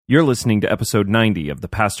You're listening to episode 90 of the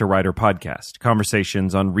Pastor Writer Podcast,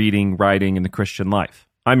 conversations on reading, writing, and the Christian life.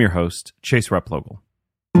 I'm your host, Chase Replogle.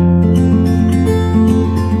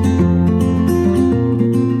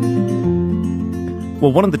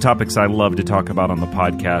 Well, one of the topics I love to talk about on the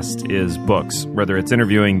podcast is books, whether it's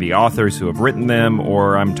interviewing the authors who have written them,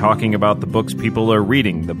 or I'm talking about the books people are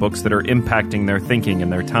reading, the books that are impacting their thinking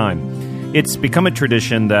and their time. It's become a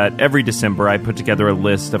tradition that every December I put together a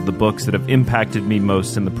list of the books that have impacted me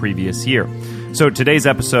most in the previous year. So today's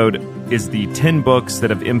episode is the 10 books that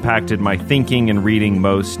have impacted my thinking and reading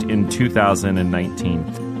most in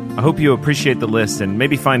 2019. I hope you appreciate the list and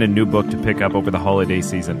maybe find a new book to pick up over the holiday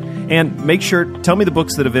season. And make sure, tell me the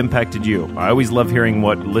books that have impacted you. I always love hearing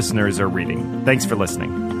what listeners are reading. Thanks for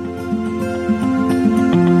listening.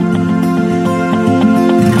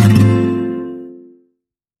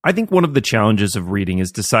 I think one of the challenges of reading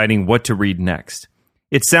is deciding what to read next.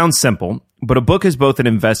 It sounds simple, but a book is both an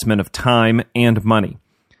investment of time and money.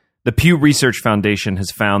 The Pew Research Foundation has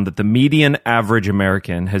found that the median average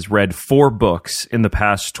American has read 4 books in the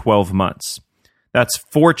past 12 months. That's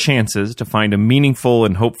 4 chances to find a meaningful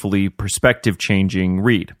and hopefully perspective-changing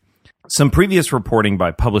read. Some previous reporting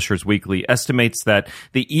by Publishers Weekly estimates that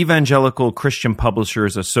the Evangelical Christian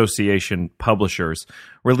Publishers Association publishers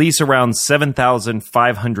release around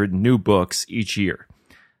 7,500 new books each year.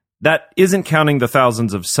 That isn't counting the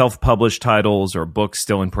thousands of self-published titles or books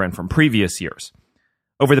still in print from previous years.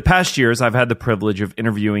 Over the past years, I've had the privilege of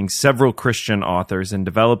interviewing several Christian authors and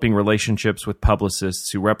developing relationships with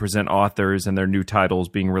publicists who represent authors and their new titles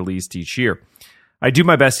being released each year. I do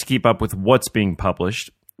my best to keep up with what's being published,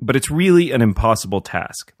 but it's really an impossible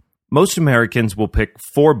task. Most Americans will pick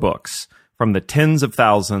 4 books from the tens of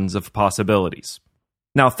thousands of possibilities.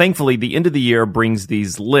 Now, thankfully, the end of the year brings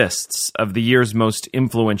these lists of the year's most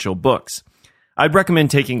influential books. I'd recommend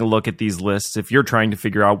taking a look at these lists if you're trying to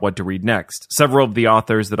figure out what to read next. Several of the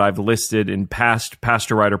authors that I've listed in past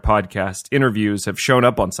Pastor Writer podcast interviews have shown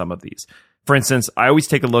up on some of these. For instance, I always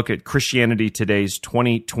take a look at Christianity Today's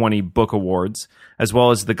 2020 Book Awards, as well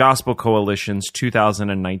as the Gospel Coalition's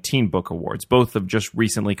 2019 Book Awards. Both have just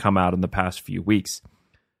recently come out in the past few weeks.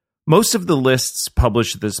 Most of the lists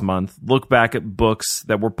published this month look back at books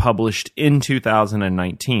that were published in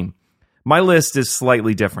 2019. My list is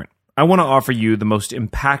slightly different. I want to offer you the most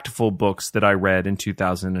impactful books that I read in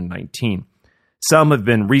 2019. Some have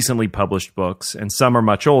been recently published books, and some are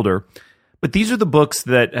much older, but these are the books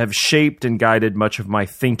that have shaped and guided much of my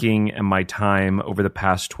thinking and my time over the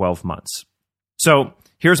past 12 months. So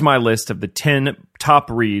here's my list of the 10 top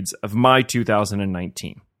reads of my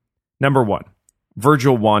 2019. Number 1,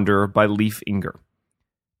 Virgil Wanderer by Leif Enger.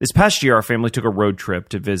 This past year, our family took a road trip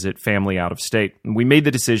to visit family out of state. We made the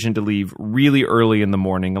decision to leave really early in the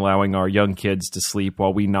morning, allowing our young kids to sleep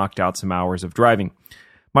while we knocked out some hours of driving.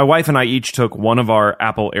 My wife and I each took one of our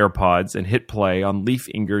Apple AirPods and hit play on Leif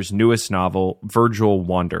Enger's newest novel, Virgil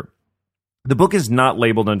Wanderer. The book is not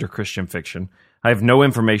labeled under Christian fiction. I have no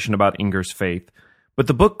information about Enger's faith, but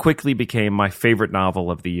the book quickly became my favorite novel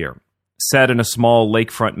of the year. Set in a small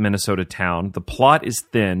lakefront Minnesota town, the plot is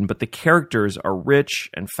thin, but the characters are rich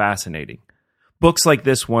and fascinating. Books like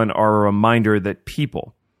this one are a reminder that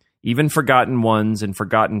people, even forgotten ones in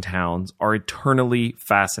forgotten towns, are eternally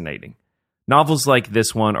fascinating. Novels like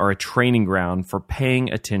this one are a training ground for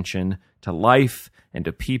paying attention to life and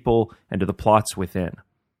to people and to the plots within.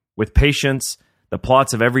 With patience, the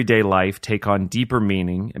plots of everyday life take on deeper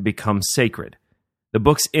meaning and become sacred. The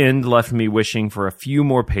book's end left me wishing for a few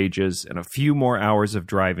more pages and a few more hours of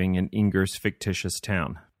driving in Enger's fictitious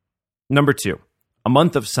town. Number 2, A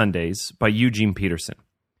Month of Sundays by Eugene Peterson.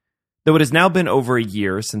 Though it has now been over a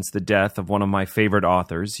year since the death of one of my favorite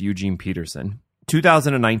authors, Eugene Peterson,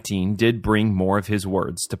 2019 did bring more of his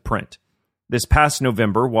words to print. This past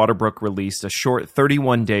November, Waterbrook released a short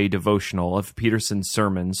 31-day devotional of Peterson's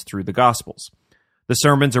sermons through the Gospels. The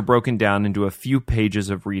sermons are broken down into a few pages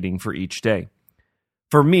of reading for each day.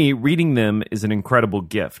 For me, reading them is an incredible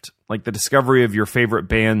gift, like the discovery of your favorite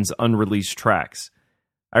band's unreleased tracks.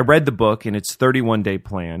 I read the book in its 31-day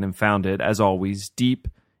plan and found it, as always, deep,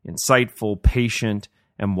 insightful, patient,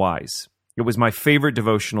 and wise. It was my favorite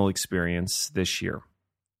devotional experience this year.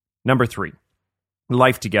 Number 3,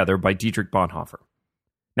 Life Together by Dietrich Bonhoeffer.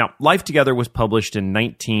 Now, Life Together was published in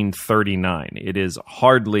 1939. It is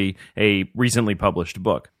hardly a recently published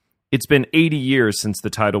book. It's been 80 years since the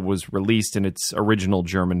title was released in its original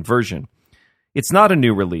German version. It's not a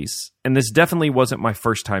new release, and this definitely wasn't my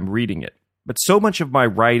first time reading it. But so much of my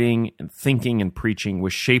writing and thinking and preaching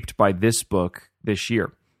was shaped by this book this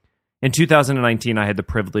year. In 2019, I had the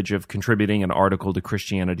privilege of contributing an article to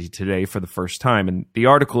Christianity Today for the first time, and the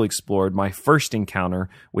article explored my first encounter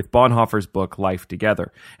with Bonhoeffer's book, Life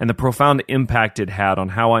Together, and the profound impact it had on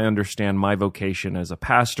how I understand my vocation as a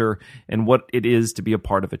pastor and what it is to be a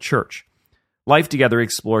part of a church. Life Together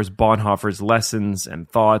explores Bonhoeffer's lessons and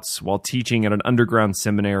thoughts while teaching at an underground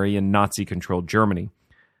seminary in Nazi-controlled Germany.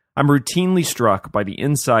 I'm routinely struck by the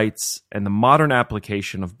insights and the modern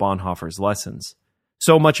application of Bonhoeffer's lessons.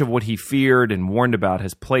 So much of what he feared and warned about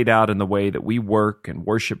has played out in the way that we work and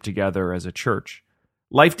worship together as a church.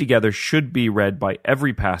 Life Together should be read by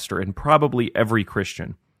every pastor and probably every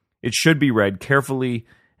Christian. It should be read carefully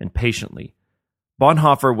and patiently.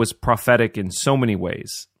 Bonhoeffer was prophetic in so many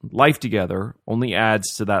ways. Life Together only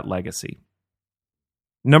adds to that legacy.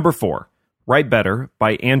 Number 4, Write Better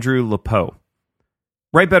by Andrew LaPoe.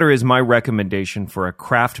 Write Better is my recommendation for a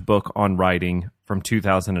craft book on writing from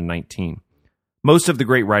 2019. Most of the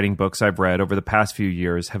great writing books I've read over the past few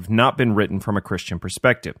years have not been written from a Christian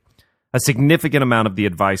perspective. A significant amount of the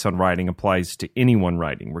advice on writing applies to anyone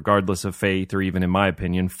writing, regardless of faith or even, in my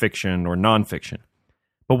opinion, fiction or nonfiction.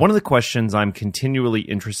 But one of the questions I'm continually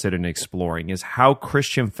interested in exploring is how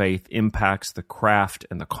Christian faith impacts the craft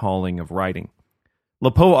and the calling of writing.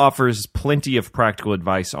 LaPoe offers plenty of practical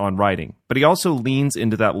advice on writing, but he also leans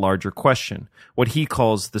into that larger question, what he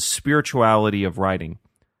calls the spirituality of writing.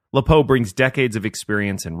 LaPoe brings decades of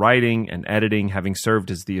experience in writing and editing, having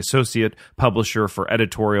served as the associate publisher for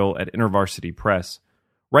editorial at InterVarsity Press.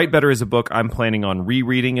 Write Better is a book I'm planning on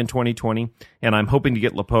rereading in 2020, and I'm hoping to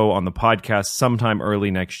get LaPoe on the podcast sometime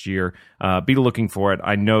early next year. Be looking for it.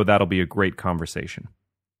 I know that'll be a great conversation.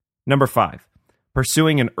 Number 5,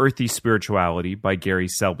 Pursuing an Earthy Spirituality by Gary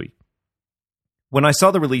Selby. When I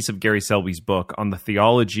saw the release of Gary Selby's book on the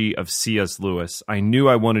theology of C.S. Lewis, I knew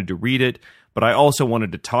I wanted to read it, but I also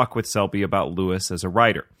wanted to talk with Selby about Lewis as a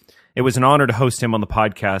writer. It was an honor to host him on the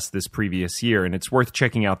podcast this previous year, and it's worth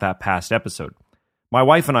checking out that past episode. My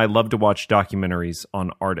wife and I love to watch documentaries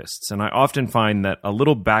on artists, and I often find that a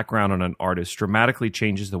little background on an artist dramatically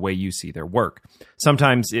changes the way you see their work.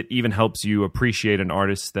 Sometimes it even helps you appreciate an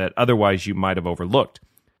artist that otherwise you might have overlooked.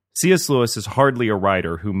 C.S. Lewis is hardly a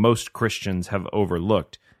writer who most Christians have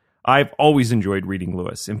overlooked. I've always enjoyed reading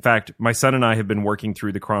Lewis. In fact, my son and I have been working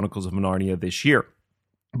through the Chronicles of Narnia this year.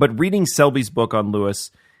 But reading Selby's book on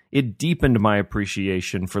Lewis, it deepened my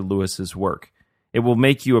appreciation for Lewis's work. It will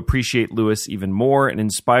make you appreciate Lewis even more and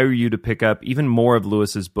inspire you to pick up even more of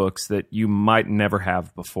Lewis's books that you might never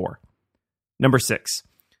have before. Number 6,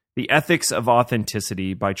 The Ethics of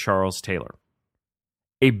Authenticity by Charles Taylor.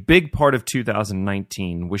 A big part of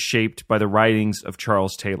 2019 was shaped by the writings of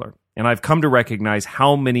Charles Taylor, and I've come to recognize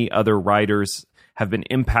how many other writers have been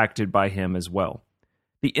impacted by him as well.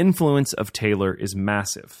 The influence of Taylor is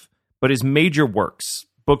massive, but his major works,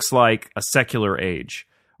 books like A Secular Age,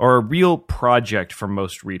 are a real project for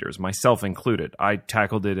most readers, myself included. I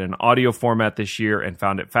tackled it in audio format this year and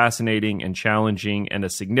found it fascinating and challenging, and a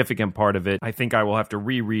significant part of it I think I will have to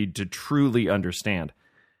reread to truly understand.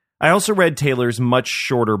 I also read Taylor's much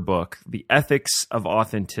shorter book, The Ethics of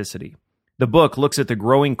Authenticity. The book looks at the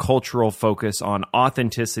growing cultural focus on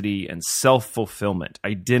authenticity and self-fulfillment.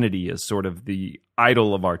 Identity is sort of the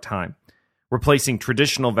idol of our time, replacing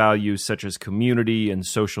traditional values such as community and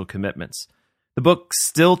social commitments. The book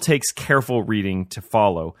still takes careful reading to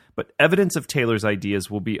follow, but evidence of Taylor's ideas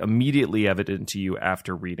will be immediately evident to you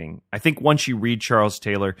after reading. I think once you read Charles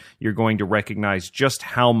Taylor, you're going to recognize just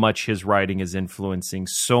how much his writing is influencing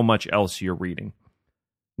so much else you're reading.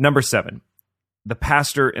 Number 7, The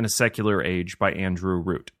Pastor in a Secular Age by Andrew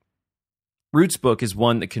Root. Root's book is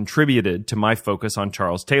one that contributed to my focus on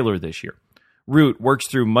Charles Taylor this year. Root works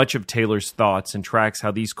through much of Taylor's thoughts and tracks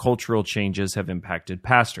how these cultural changes have impacted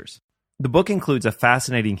pastors. The book includes a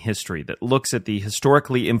fascinating history that looks at the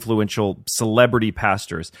historically influential celebrity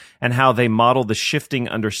pastors and how they model the shifting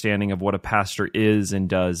understanding of what a pastor is and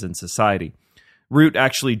does in society. Root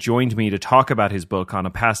actually joined me to talk about his book on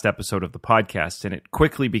a past episode of the podcast, and it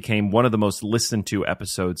quickly became one of the most listened to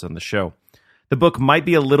episodes on the show. The book might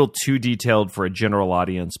be a little too detailed for a general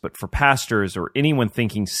audience, but for pastors or anyone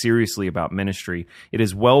thinking seriously about ministry, it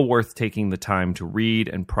is well worth taking the time to read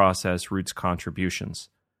and process Root's contributions.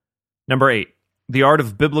 Number 8, The Art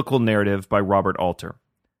of Biblical Narrative by Robert Alter.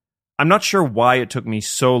 I'm not sure why it took me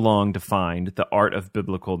so long to find The Art of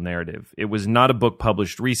Biblical Narrative. It was not a book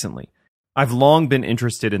published recently. I've long been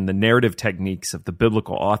interested in the narrative techniques of the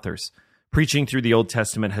biblical authors. Preaching through the Old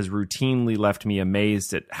Testament has routinely left me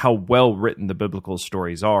amazed at how well written the biblical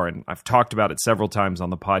stories are, and I've talked about it several times on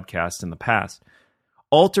the podcast in the past.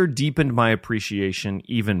 Alter deepened my appreciation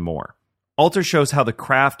even more. Alter shows how the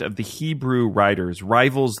craft of the Hebrew writers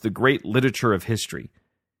rivals the great literature of history.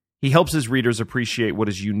 He helps his readers appreciate what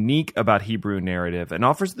is unique about Hebrew narrative and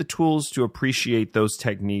offers the tools to appreciate those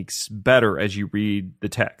techniques better as you read the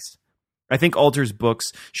text. I think Alter's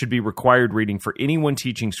books should be required reading for anyone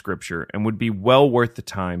teaching Scripture and would be well worth the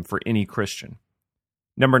time for any Christian.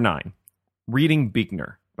 Number 9, Reading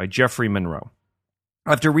Buechner by Jeffrey Monroe.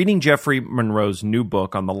 After reading Jeffrey Monroe's new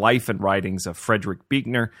book on the life and writings of Frederick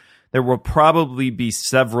Buechner, there will probably be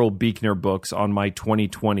several Buechner books on my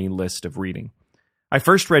 2020 list of reading. I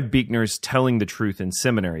first read Buechner's Telling the Truth in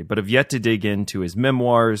seminary, but have yet to dig into his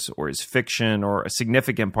memoirs or his fiction or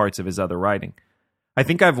significant parts of his other writing. I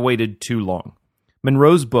think I've waited too long.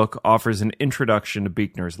 Monroe's book offers an introduction to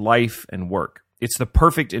Buechner's life and work. It's the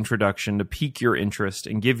perfect introduction to pique your interest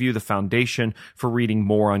and give you the foundation for reading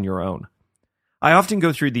more on your own. I often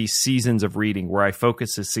go through these seasons of reading where I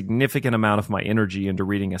focus a significant amount of my energy into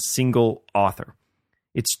reading a single author.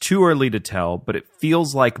 It's too early to tell, but it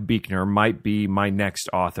feels like Buechner might be my next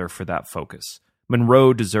author for that focus.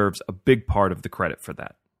 Monroe deserves a big part of the credit for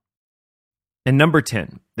that. And number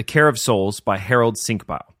 10, The Care of Souls by Harold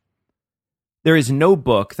Senkbeil. There is no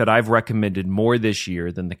book that I've recommended more this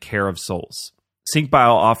year than The Care of Souls.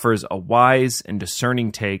 Senkbeil offers a wise and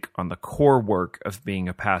discerning take on the core work of being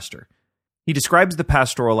a pastor. He describes the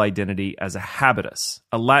pastoral identity as a habitus,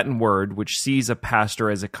 a Latin word which sees a pastor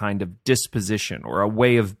as a kind of disposition or a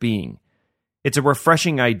way of being. It's a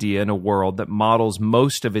refreshing idea in a world that models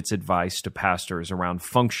most of its advice to pastors around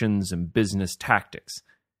functions and business tactics.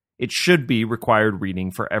 It should be required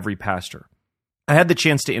reading for every pastor. I had the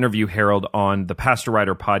chance to interview Harold on the Pastor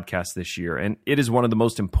Writer podcast this year, and it is one of the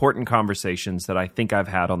most important conversations that I think I've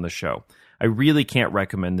had on the show. I really can't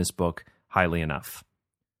recommend this book highly enough.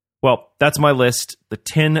 Well, that's my list, the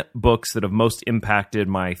 10 books that have most impacted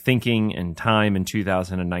my thinking and time in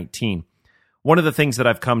 2019. One of the things that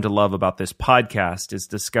I've come to love about this podcast is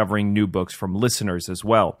discovering new books from listeners as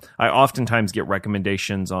well. I oftentimes get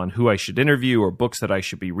recommendations on who I should interview or books that I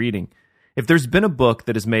should be reading. If there's been a book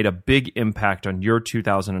that has made a big impact on your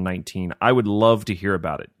 2019, I would love to hear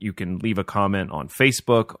about it. You can leave a comment on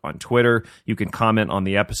Facebook, on Twitter. You can comment on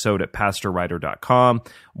the episode at pastorwriter.com.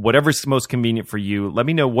 Whatever's most convenient for you, let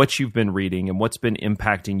me know what you've been reading and what's been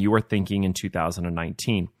impacting your thinking in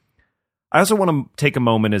 2019. I also want to take a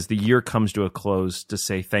moment as the year comes to a close to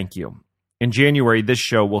say thank you. In January, this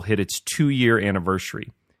show will hit its 2-year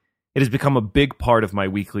anniversary. It has become a big part of my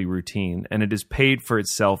weekly routine, and it has paid for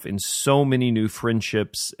itself in so many new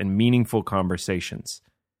friendships and meaningful conversations.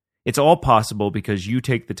 It's all possible because you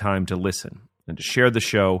take the time to listen and to share the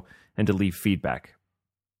show and to leave feedback.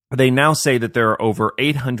 They now say that there are over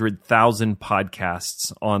 800,000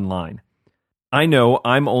 podcasts online. I know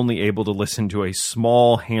I'm only able to listen to a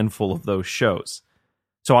small handful of those shows.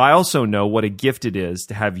 So I also know what a gift it is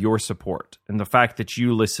to have your support and the fact that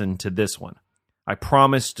you listen to this one. I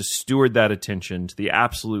promise to steward that attention to the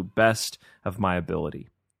absolute best of my ability.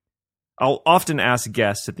 I'll often ask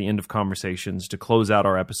guests at the end of conversations to close out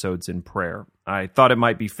our episodes in prayer. I thought it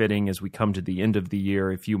might be fitting as we come to the end of the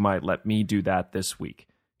year if you might let me do that this week,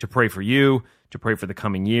 to pray for you, to pray for the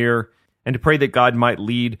coming year, and to pray that God might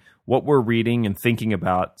lead what we're reading and thinking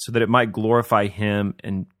about so that it might glorify Him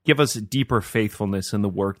and give us deeper faithfulness in the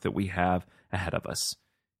work that we have ahead of us.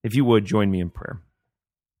 If you would, join me in prayer.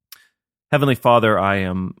 Heavenly Father, I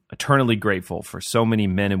am eternally grateful for so many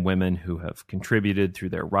men and women who have contributed through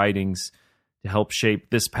their writings to help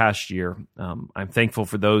shape this past year. I'm thankful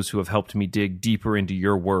for those who have helped me dig deeper into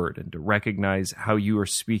your word and to recognize how you are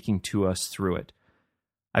speaking to us through it.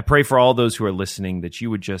 I pray for all those who are listening that you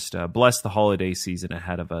would just bless the holiday season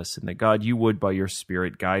ahead of us and that, God, you would, by your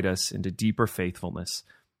Spirit, guide us into deeper faithfulness,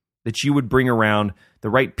 that you would bring around the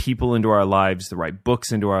right people into our lives, the right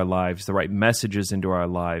books into our lives, the right messages into our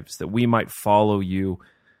lives, that we might follow you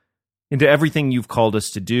into everything you've called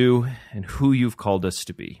us to do and who you've called us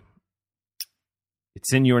to be.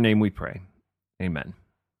 It's in your name we pray. Amen.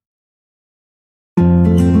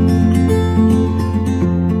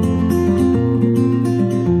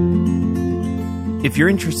 If you're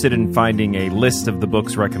interested in finding a list of the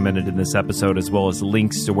books recommended in this episode, as well as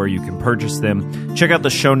links to where you can purchase them, check out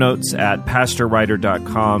the show notes at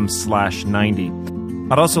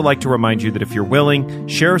pastorwriter.com/90. I'd also like to remind you that if you're willing,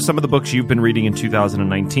 share some of the books you've been reading in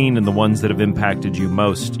 2019 and the ones that have impacted you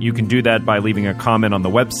most. You can do that by leaving a comment on the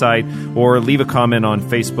website or leave a comment on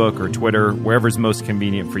Facebook or Twitter, wherever's most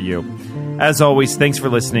convenient for you. As always, thanks for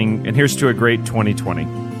listening, and here's to a great 2020.